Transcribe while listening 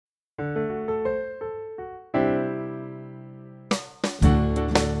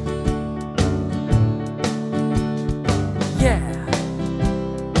Yeah.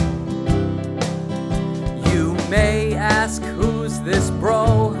 You may ask, who's this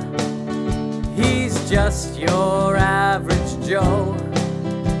bro? He's just your average Joe.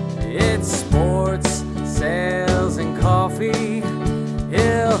 It's sports, sales, and coffee.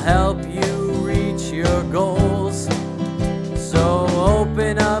 He'll help you reach your goals. So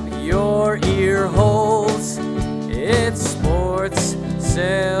open up your ear holes. It's sports,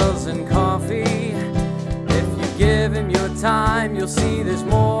 sales, and coffee. If you give him your time, you'll see there's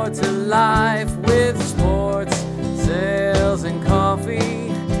more to life with sports, sales, and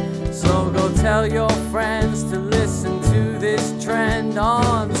coffee. So go tell your friends to listen to this trend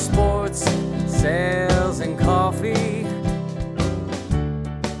on sports, sales, and coffee.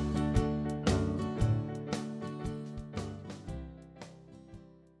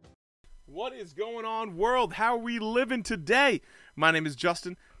 What is going on, world? How are we living today? My name is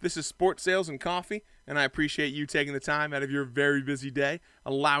Justin. This is Sports, Sales, and Coffee, and I appreciate you taking the time out of your very busy day,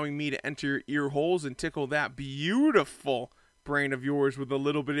 allowing me to enter your ear holes and tickle that beautiful brain of yours with a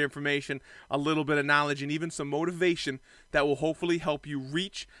little bit of information, a little bit of knowledge, and even some motivation that will hopefully help you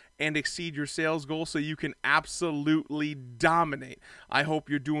reach and exceed your sales goals so you can absolutely dominate. I hope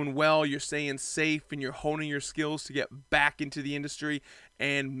you're doing well, you're staying safe, and you're honing your skills to get back into the industry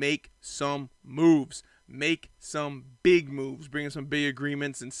and make some moves. Make some big moves, bring in some big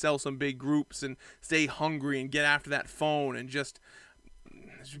agreements and sell some big groups and stay hungry and get after that phone and just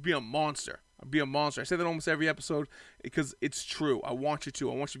be a monster. Be a monster. I say that almost every episode because it's true. I want you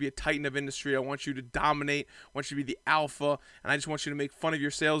to. I want you to be a titan of industry. I want you to dominate. I want you to be the alpha. And I just want you to make fun of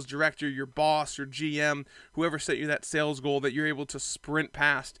your sales director, your boss, your GM, whoever set you that sales goal that you're able to sprint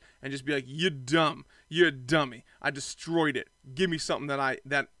past and just be like, you're dumb. You're a dummy. I destroyed it. Give me something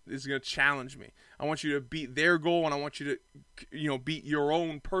that is going to challenge me. I want you to beat their goal, and I want you to, beat your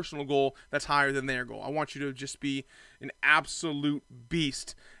own personal goal that's higher than their goal. I want you to just be an absolute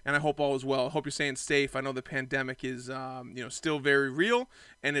beast, and I hope all is well. I hope you're staying safe. I know the pandemic is, still very real,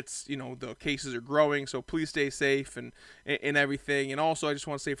 and it's, the cases are growing, so please stay safe and everything. And also, I just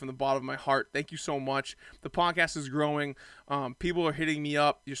want to say from the bottom of my heart, thank you so much. The podcast is growing. People are hitting me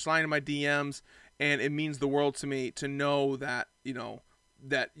up. You're sliding my DMs. And it means the world to me to know that,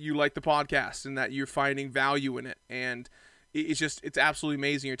 that you like the podcast and that you're finding value in it. And it's absolutely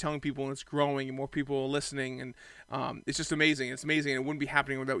amazing. You're telling people and it's growing and more people are listening. And it's just amazing. It's amazing. And it wouldn't be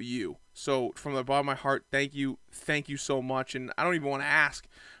happening without you. So from the bottom of my heart, thank you. Thank you so much. And I don't even want to ask,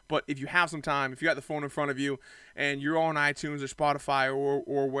 but if you have some time, if you got the phone in front of you and you're on iTunes or Spotify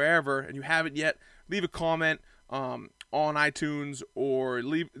or wherever and you haven't yet, leave a comment on iTunes or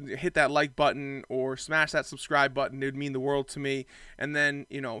hit that like button or smash that subscribe button. It would mean the world to me. And then,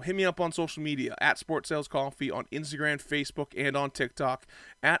 hit me up on social media at Sports Sales Coffee on Instagram, Facebook, and on TikTok,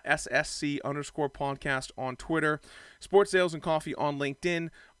 at SSC_podcast on Twitter, Sports Sales and Coffee on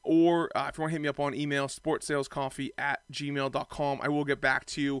LinkedIn, or if you want to hit me up on email, sportssalescoffee@gmail.com. I will get back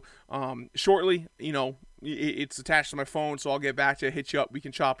to you shortly. It's attached to my phone, so I'll get back to you, hit you up. We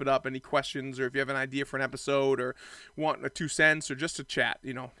can chop it up. Any questions, or if you have an idea for an episode, or want a 2 cents, or just to chat,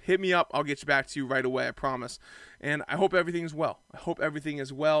 hit me up. I'll get you back to you right away, I promise. And I hope everything is well.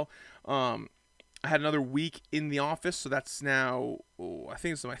 I had another week in the office, so that's now, I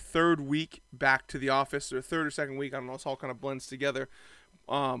think it's my 3rd week back to the office, or 3rd or 2nd week. I don't know. It's all kind of blends together.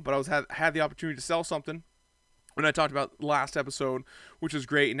 But I had the opportunity to sell something when I talked about last episode, which was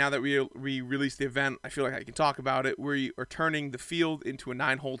great. And now that we released the event, I feel like I can talk about it. We are turning the field into a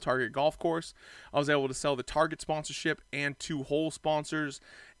 9-hole Target golf course. I was able to sell the Target sponsorship and 2 hole sponsors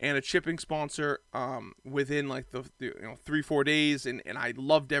and a chipping sponsor within like the 3-4 days, and I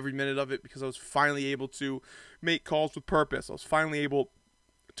loved every minute of it because I was finally able to make calls with purpose. I was finally able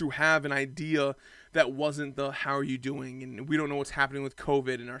to have an idea that wasn't the how are you doing and we don't know what's happening with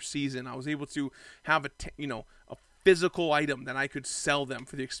COVID in our season. I was able to have a physical item that I could sell them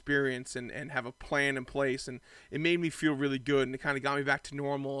for the experience and have a plan in place, and it made me feel really good, and it kind of got me back to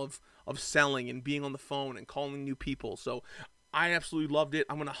normal of selling and being on the phone and calling new people. So I absolutely loved it.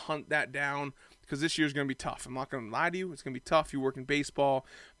 I'm going to hunt that down because this year's going to be tough. I'm not going to lie to you. It's going to be tough. You work in baseball,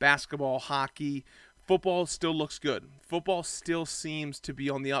 basketball, hockey. Football still looks good. Football still seems to be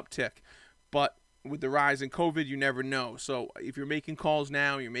on the uptick, but with the rise in COVID, you never know. So if you're making calls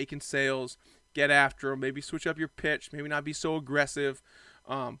now, you're making sales, get after them. Maybe switch up your pitch. Maybe not be so aggressive,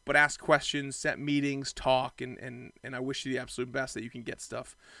 but ask questions, set meetings, talk, and I wish you the absolute best that you can get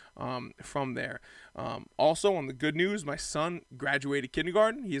stuff from there. Also, on the good news, my son graduated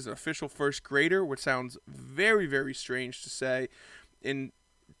kindergarten. He is an official 1st grader, which sounds very, very strange to say. And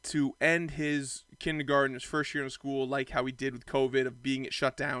to end his kindergarten, his first year in school, like how he did with COVID, of being it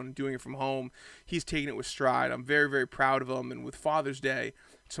shut down and doing it from home. He's taking it with stride. I'm very, very proud of him. And with Father's Day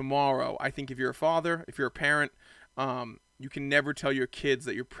tomorrow, I think if you're a father, if you're a parent, you can never tell your kids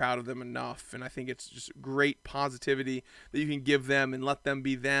that you're proud of them enough. And I think it's just great positivity that you can give them and let them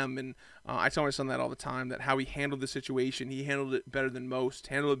be them. And I tell my son that all the time, that how he handled the situation, he handled it better than most,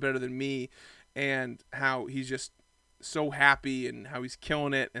 handled it better than me, and how he's just so happy and how he's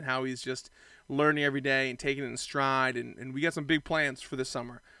killing it and how he's just learning every day and taking it in stride. And we got some big plans for this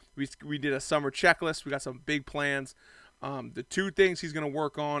summer. We did a summer checklist. We got some big plans. The two things he's going to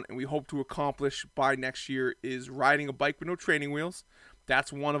work on and we hope to accomplish by next year is riding a bike with no training wheels.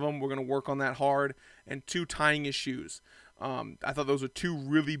 That's one of them. We're going to work on that hard. And 2, tying his shoes. I thought those were 2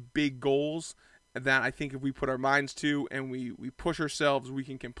 really big goals that I think if we put our minds to and we push ourselves, we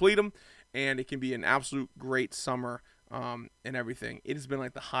can complete them. And it can be an absolute great summer and everything. It has been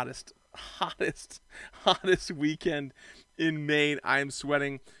like the hottest weekend in Maine. I am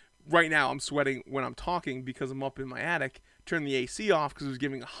sweating. Right now I'm sweating when I'm talking because I'm up in my attic. Turned the AC off because it was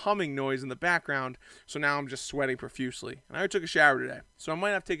giving a humming noise in the background. So now I'm just sweating profusely. And I took a shower today. So I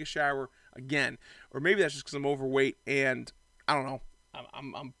might have to take a shower again. Or maybe that's just because I'm overweight and I don't know.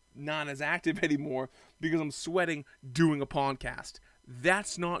 I'm not as active anymore because I'm sweating doing a podcast.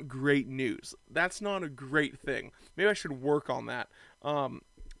 That's not great news. That's not a great thing. Maybe I should work on that.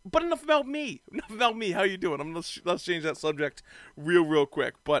 But enough about me. Enough about me. How you doing? Let's change that subject real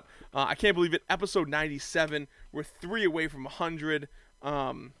quick. But I can't believe it. Episode 97. We're 3 away from 100.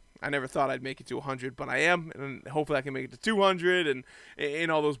 I never thought I'd make it to 100, but I am, and hopefully I can make it to 200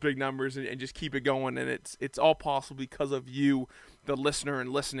 and all those big numbers and just keep it going. And it's all possible because of you, the listener,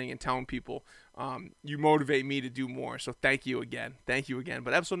 and listening and telling people. You motivate me to do more, so thank you again. Thank you again.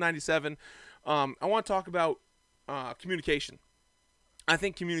 But episode 97, I want to talk about communication. I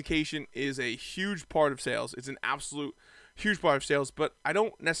think communication is a huge part of sales. It's an absolute huge part of sales, but I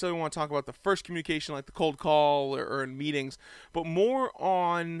don't necessarily want to talk about the first communication like the cold call or in meetings, but more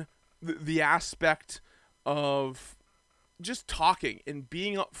on the aspect of just talking and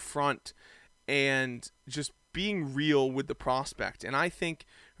being upfront and just being real with the prospect. And I think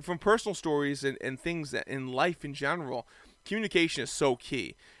from personal stories and things that in life in general, communication is so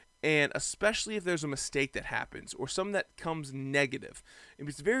key. And especially if there's a mistake that happens or something that comes negative,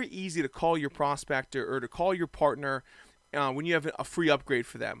 it's very easy to call your prospect or to call your partner when you have a free upgrade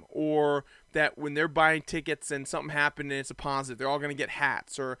for them, or that when they're buying tickets and something happened and it's a positive, they're all going to get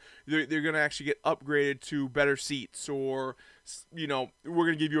hats, or they're going to actually get upgraded to better seats, or, we're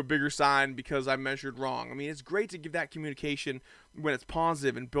going to give you a bigger sign because I measured wrong. I mean, it's great to give that communication when it's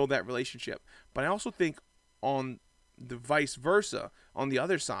positive and build that relationship. But I also think on the vice versa, on the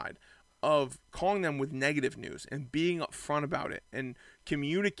other side of calling them with negative news and being upfront about it and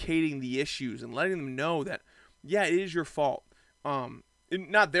communicating the issues and letting them know that, yeah, it is your fault.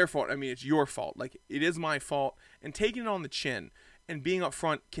 Not their fault. I mean, it's your fault. Like, it is my fault. And taking it on the chin and being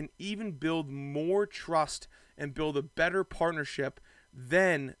upfront can even build more trust and build a better partnership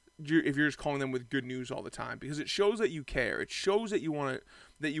than if you're just calling them with good news all the time, because it shows that you care. It shows that you want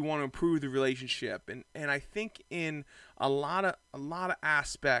to improve the relationship. And I think in a lot of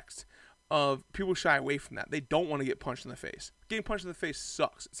aspects of people shy away from that. They don't want to get punched in the face. Getting punched in the face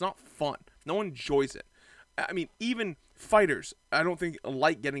sucks. It's not fun. No one enjoys it. I mean, even fighters, I don't think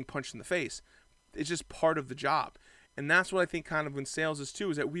like getting punched in the face. It's just part of the job. And that's what I think kind of in sales is too,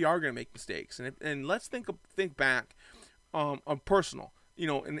 is that we are going to make mistakes. And let's think back on personal,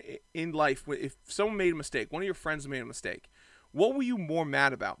 in life, if someone made a mistake, one of your friends made a mistake, what were you more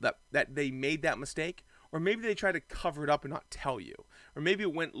mad about? That they made that mistake? Or maybe they tried to cover it up and not tell you? Or maybe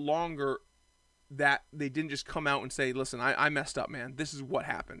it went longer that they didn't just come out and say, listen, I messed up, man. This is what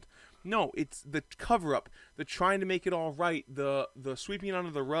happened. No, it's the cover-up, the trying to make it all right, the sweeping it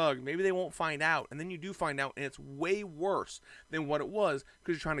under the rug. Maybe they won't find out, and then you do find out, and it's way worse than what it was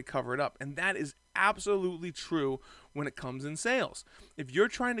because you're trying to cover it up. And that is absolutely true when it comes in sales. If you're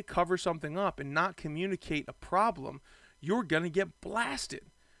trying to cover something up and not communicate a problem, you're going to get blasted.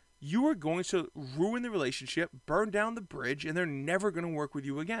 You are going to ruin the relationship, burn down the bridge, and they're never going to work with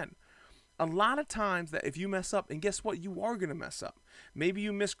you again. A lot of times that if you mess up, and guess what, you are going to mess up. Maybe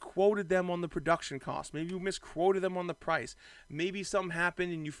you misquoted them on the production cost. Maybe you misquoted them on the price. Maybe something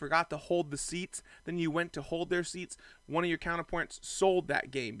happened and you forgot to hold the seats. Then you went to hold their seats. One of your counterparts sold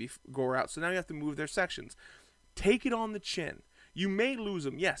that game before out, so now you have to move their sections. Take it on the chin. You may lose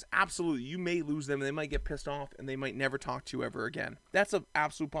them. Yes, absolutely. You may lose them and they might get pissed off and they might never talk to you ever again. That's an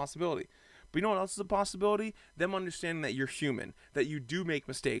absolute possibility. But you know what else is a possibility? Them understanding that you're human, that you do make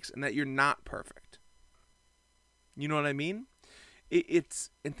mistakes, and that you're not perfect. You know what I mean?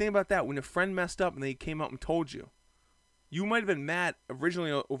 And think about that. When a friend messed up and they came out and told you, you might have been mad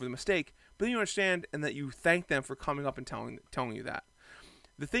originally over the mistake, but then you understand and that you thank them for coming up and telling you that.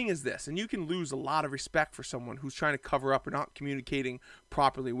 The thing is this, and you can lose a lot of respect for someone who's trying to cover up or not communicating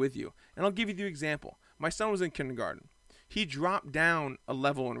properly with you. And I'll give you the example. My son was in kindergarten. He dropped down a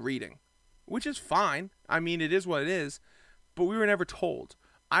level in reading, which is fine. I mean, it is what it is, but we were never told.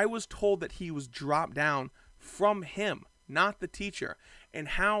 I was told that he was dropped down from him, not the teacher. And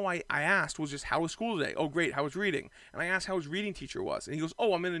how I asked was just, how was school today? Oh, great. How was reading? And I asked how his reading teacher was. And he goes,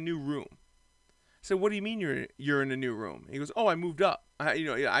 oh, I'm in a new room. I said, what do you mean you're in a new room? And he goes, oh, I moved up.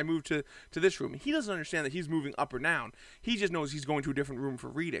 I moved to this room. And he doesn't understand that he's moving up or down. He just knows he's going to a different room for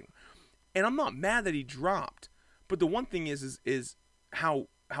reading. And I'm not mad that he dropped. But the one thing is how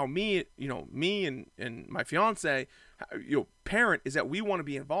me and my fiance, parent, is that we want to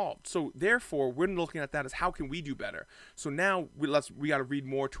be involved. So therefore, we're looking at that as how can we do better. So now we got to read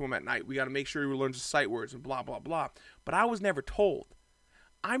more to him at night. We got to make sure he learns the sight words and blah blah blah. But I was never told.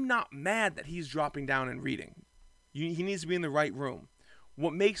 I'm not mad that he's dropping down in reading. He needs to be in the right room.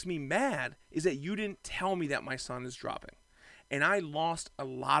 What makes me mad is that you didn't tell me that my son is dropping. And I lost a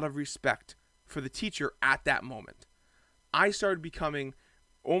lot of respect for the teacher at that moment. I started becoming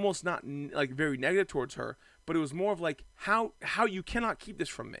almost not like very negative towards her, but it was more of like, how you cannot keep this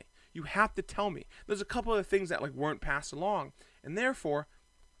from me. You have to tell me. There's a couple of things that like weren't passed along, and therefore,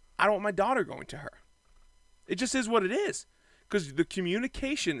 I don't want my daughter going to her. It just is what it is. Because the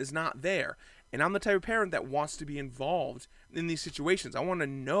communication is not there. And I'm the type of parent that wants to be involved in these situations. I want to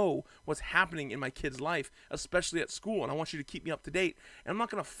know what's happening in my kid's life, especially at school. And I want you to keep me up to date. And I'm not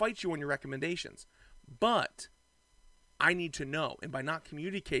going to fight you on your recommendations. But I need to know. And by not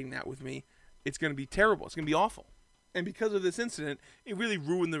communicating that with me, it's going to be terrible. It's going to be awful. And because of this incident, it really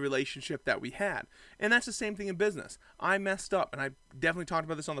ruined the relationship that we had. And that's the same thing in business. I messed up, and I definitely talked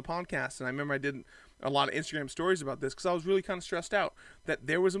about this on the podcast, and I remember I did a lot of Instagram stories about this because I was really kind of stressed out that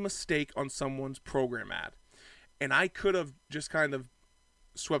there was a mistake on someone's program ad. And I could have just kind of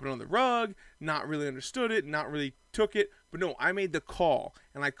swept it on the rug, not really understood it, not really took it. But no, I made the call,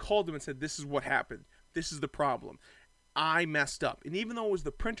 and I called them and said, this is what happened. This is the problem. I messed up. And even though it was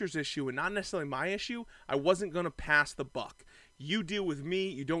the printer's issue and not necessarily my issue, I wasn't going to pass the buck. You deal with me.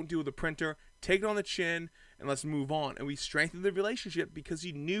 You don't deal with the printer. Take it on the chin and let's move on. And we strengthened the relationship because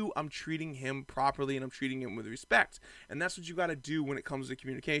he knew I'm treating him properly and I'm treating him with respect. And that's what you got to do when it comes to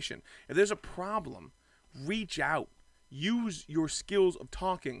communication. If there's a problem, reach out. Use your skills of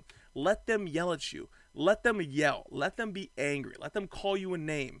talking. Let them yell at you. Let them yell. Let them be angry. Let them call you a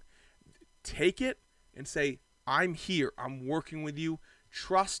name. Take it and say, I'm here. I'm working with you.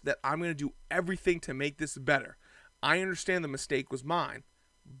 Trust that I'm going to do everything to make this better. I understand the mistake was mine,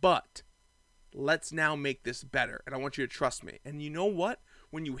 but let's now make this better. And I want you to trust me. And you know what?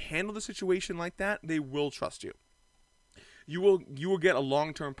 When you handle the situation like that, they will trust you. You will get a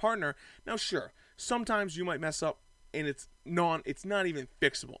long-term partner. Now, sure, sometimes you might mess up and it's not even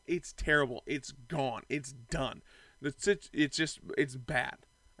fixable. It's terrible. It's gone. It's done. It's bad.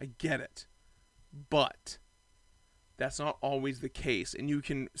 I get it. But that's not always the case. And you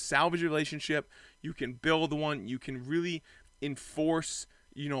can salvage a relationship. You can build one. You can really enforce,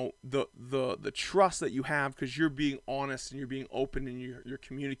 the trust that you have because you're being honest and you're being open and you're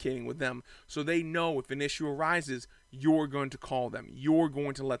communicating with them. So they know if an issue arises, you're going to call them. You're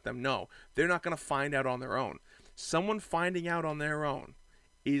going to let them know. They're not going to find out on their own. Someone finding out on their own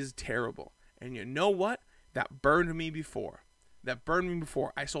is terrible. And you know what? That burned me before.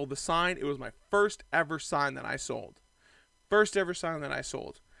 I sold the sign. It was my first ever sign that I sold.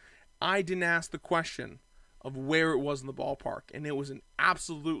 I didn't ask the question of where it was in the ballpark, and it was an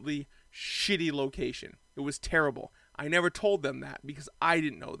absolutely shitty location. It was terrible. I never told them that because I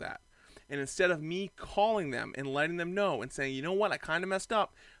didn't know that. And instead of me calling them and letting them know and saying, you know what, I kind of messed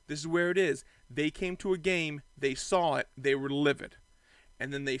up. This is where it is. They came to a game. They saw it. They were livid.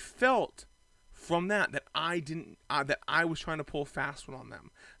 And then they felt from that I was trying to pull a fast one on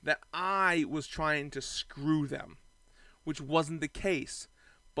them, that I was trying to screw them, which wasn't the case.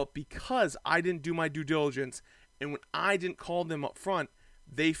 But because I didn't do my due diligence, and when I didn't call them up front,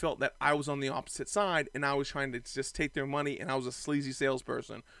 they felt that I was on the opposite side, and I was trying to just take their money, and I was a sleazy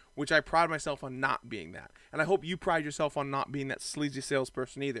salesperson, which I pride myself on not being that. And I hope you pride yourself on not being that sleazy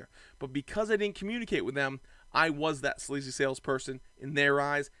salesperson either. But because I didn't communicate with them, I was that sleazy salesperson in their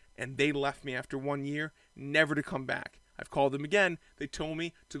eyes, and they left me after 1 year, never to come back. I've called them again. They told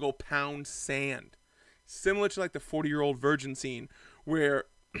me to go pound sand. Similar to like the 40-year-old virgin scene where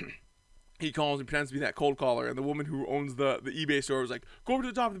he calls and pretends to be that cold caller, and the woman who owns the eBay store was like, go over to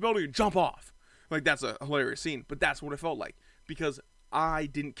the top of the building and jump off. Like, that's a hilarious scene, but that's what it felt like. because I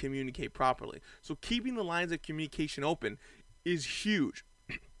didn't communicate properly. So keeping the lines of communication open is huge.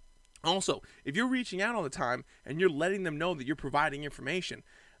 Also, if you're reaching out all the time and you're letting them know that you're providing information,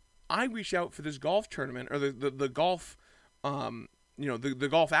 I reached out for this golf tournament or the golf, the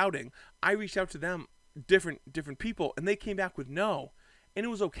golf outing. I reached out to them, different people, and they came back with no, and it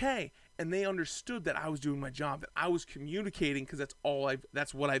was okay. And they understood that I was doing my job, that I was communicating, because that's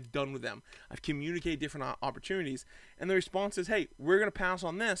what I've done with them. I've communicated different opportunities, and the response is, hey, we're gonna pass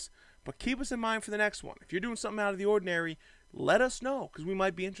on this, but keep us in mind for the next one. If you're doing something out of the ordinary, let us know, because we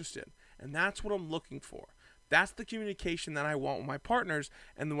might be interested. And that's what I'm looking for. That's the communication that I want with my partners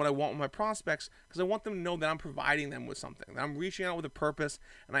and then what I want with my prospects, because I want them to know that I'm providing them with something, that I'm reaching out with a purpose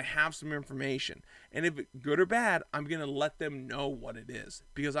and I have some information. And if it's good or bad, I'm going to let them know what it is,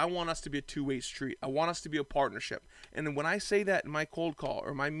 because I want us to be a two-way street. I want us to be a partnership. And then when I say that in my cold call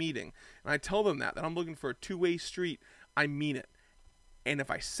or my meeting, and I tell them that I'm looking for a two-way street, I mean it. And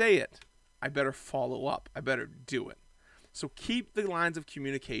if I say it, I better follow up. I better do it. So keep the lines of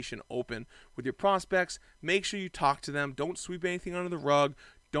communication open with your prospects. Make sure you talk to them. Don't sweep anything under the rug.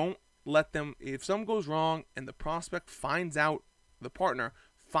 Don't let them, if something goes wrong and the prospect finds out, the partner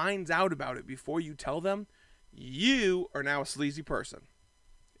finds out about it before you tell them, you are now a sleazy person.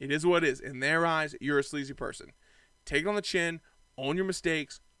 It is what it is. In their eyes, you're a sleazy person. Take it on the chin, own your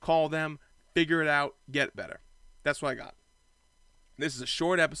mistakes, call them, figure it out, get better. That's what I got. This is a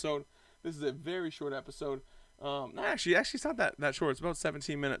short episode. This is a very short episode. Actually, it's not that short. It's about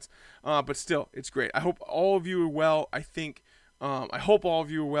 17 minutes. But still, it's great. I hope all of you are well. I hope all of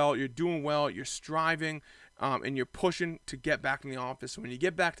you are well. You're doing well. You're striving, and you're pushing to get back in the office. So when you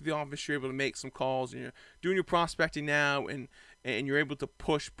get back to the office, you're able to make some calls, and you're doing your prospecting now, and you're able to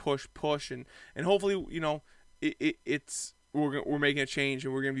push, and hopefully, we're making a change,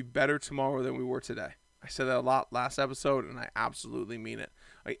 and we're gonna be better tomorrow than we were today. I said that a lot last episode, and I absolutely mean it.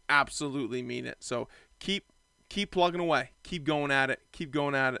 I absolutely mean it. So keep plugging away. Keep going at it.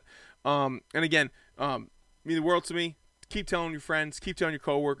 And again, mean the world to me. Keep telling your friends. Keep telling your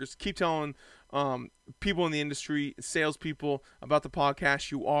coworkers. Keep telling people in the industry, salespeople, about the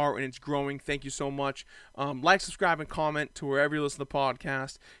podcast. You are, and it's growing. Thank you so much. Like, subscribe, and comment to wherever you listen to the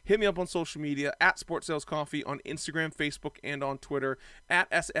podcast. Hit me up on social media at Sports Sales Coffee on Instagram, Facebook, and on Twitter, at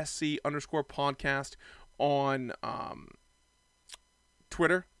SSC_podcast on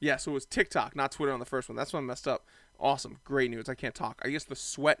Twitter. Yeah, so it was TikTok, not Twitter on the first one. That's why I messed up. Awesome. Great news. I can't talk. I guess the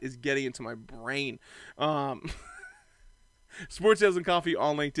sweat is getting into my brain. Sports Sales and Coffee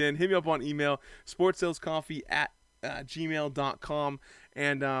on LinkedIn. Hit me up on email, sportsalescoffee@gmail.com,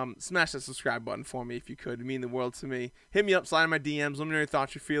 and smash that subscribe button for me if you could. It'd mean the world to me. Hit me up, slide in my DMs. Let me know your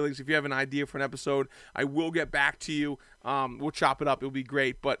thoughts, your feelings. If you have an idea for an episode, I will get back to you. We'll chop it up. It'll be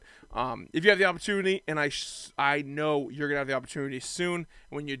great. But if you have the opportunity, and I know you're going to have the opportunity soon,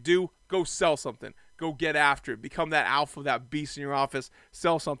 when you do, go sell something. Go get after it. Become that alpha, that beast in your office.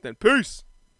 Sell something. Peace.